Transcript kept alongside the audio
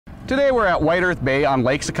Today we're at White Earth Bay on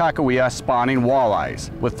Lake Sakakawea spawning walleyes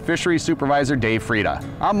with Fisheries Supervisor Dave Frieda.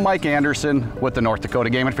 I'm Mike Anderson with the North Dakota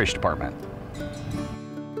Game and Fish Department.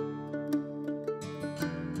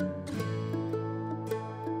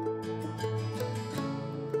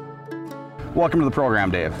 Welcome to the program,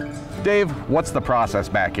 Dave. Dave, what's the process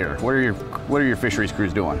back here? What are your fisheries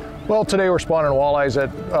crews doing? Well, today we're spawning walleyes at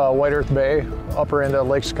White Earth Bay, upper end of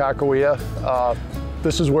Lake Sakakawea.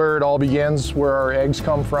 This is where it all begins, where our eggs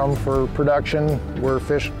come from for production, where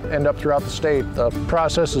fish end up throughout the state. The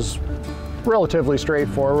process is relatively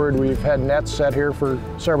straightforward. We've had nets set here for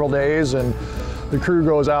several days, and the crew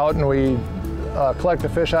goes out and we collect the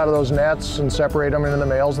fish out of those nets and separate them into the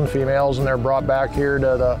males and females, and they're brought back here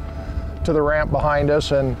to the ramp behind us,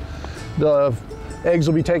 and the eggs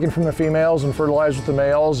will be taken from the females and fertilized with the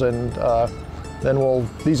males, and then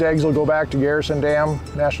these eggs will go back to Garrison Dam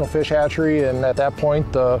National Fish Hatchery, and at that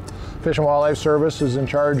point the Fish and Wildlife Service is in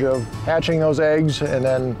charge of hatching those eggs and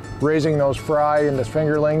then raising those fry into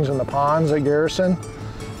fingerlings in the ponds at Garrison.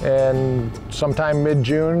 And sometime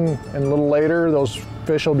mid-June and a little later, those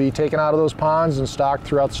fish will be taken out of those ponds and stocked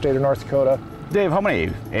throughout the state of North Dakota. Dave, how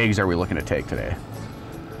many eggs are we looking to take today?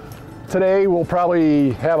 Today we'll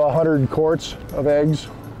probably have 100 quarts of eggs.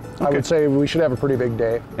 Okay. I would say we should have a pretty big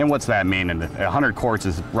day. And what's that mean? And 100 quarts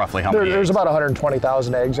is roughly how many There's eggs? about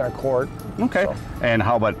 120,000 eggs on a quart. Okay. So. And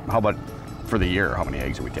how about for the year? How many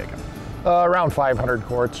eggs are we taking? Around 500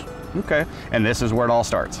 quarts. Okay. And this is where it all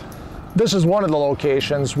starts? This is one of the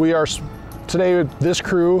locations. Today this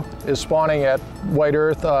crew is spawning at White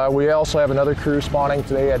Earth. We also have another crew spawning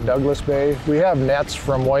today at Douglas Bay. We have nets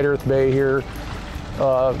from White Earth Bay here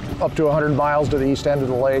up to 100 miles to the east end of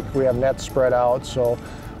the lake. We have nets spread out, so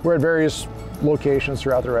we're at various locations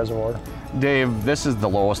throughout the reservoir. Dave, this is the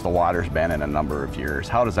lowest the water's been in a number of years.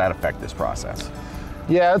 How does that affect this process?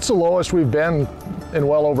 Yeah, it's the lowest we've been in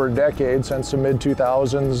well over a decade, since the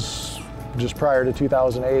mid-2000s, just prior to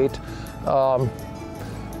 2008.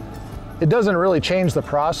 It doesn't really change the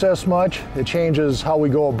process much. It changes how we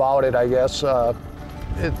go about it, I guess.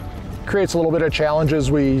 It creates a little bit of challenges.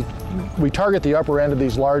 We target the upper end of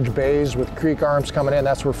these large bays with creek arms coming in.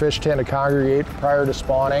 That's where fish tend to congregate prior to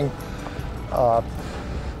spawning.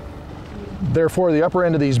 Therefore, the upper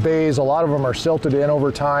end of these bays, a lot of them are silted in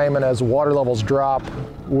over time, and as the water levels drop,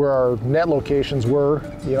 where our net locations were,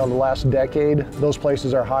 the last decade, those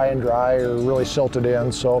places are high and dry or really silted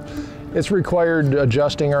in. So it's required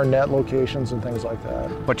adjusting our net locations and things like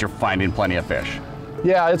that. But you're finding plenty of fish.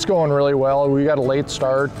 Yeah, it's going really well. We got a late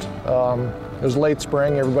start. It was late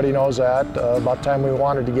spring, everybody knows that. About the time we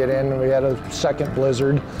wanted to get in, we had a second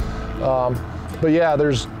blizzard. But yeah,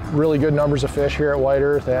 there's really good numbers of fish here at White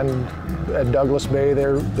Earth, and at Douglas Bay,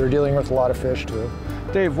 they're dealing with a lot of fish too.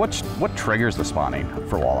 Dave, what triggers the spawning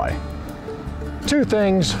for walleye? Two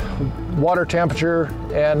things: water temperature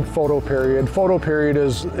and photo period. Photo period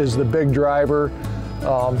is the big driver.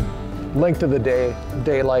 Length of the day,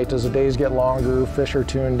 daylight. As the days get longer, fish are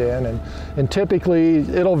tuned in, and typically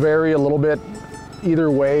it'll vary a little bit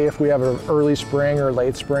either way if we have an early spring or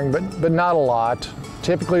late spring, but not a lot.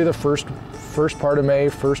 Typically the first part of May,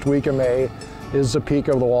 first week of May, is the peak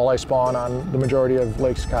of the walleye spawn on the majority of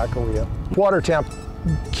Lake Sakakawea. Water temp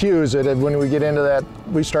cues it, and when we get into that,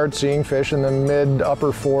 we start seeing fish in the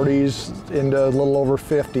mid-upper 40s into a little over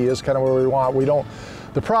 50 is kind of where we want.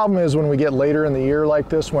 The problem is when we get later in the year like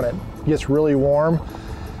this, when it gets really warm,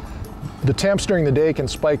 the temps during the day can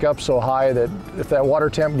spike up so high that if that water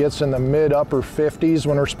temp gets in the mid-upper 50s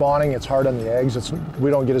when we're spawning, it's hard on the eggs.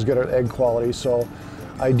 We don't get as good at egg quality. So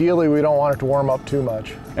ideally, we don't want it to warm up too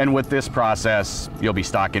much. And with this process, you'll be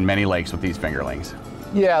stocking many lakes with these fingerlings.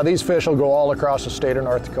 Yeah, these fish will go all across the state of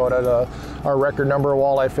North Dakota, our record number of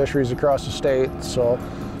walleye fisheries across the state. So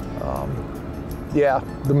yeah,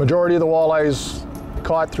 the majority of the walleyes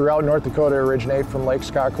caught throughout North Dakota originate from Lake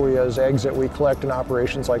Sakakawea as eggs that we collect in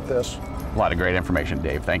operations like this. A lot of great information,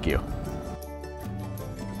 Dave. Thank you.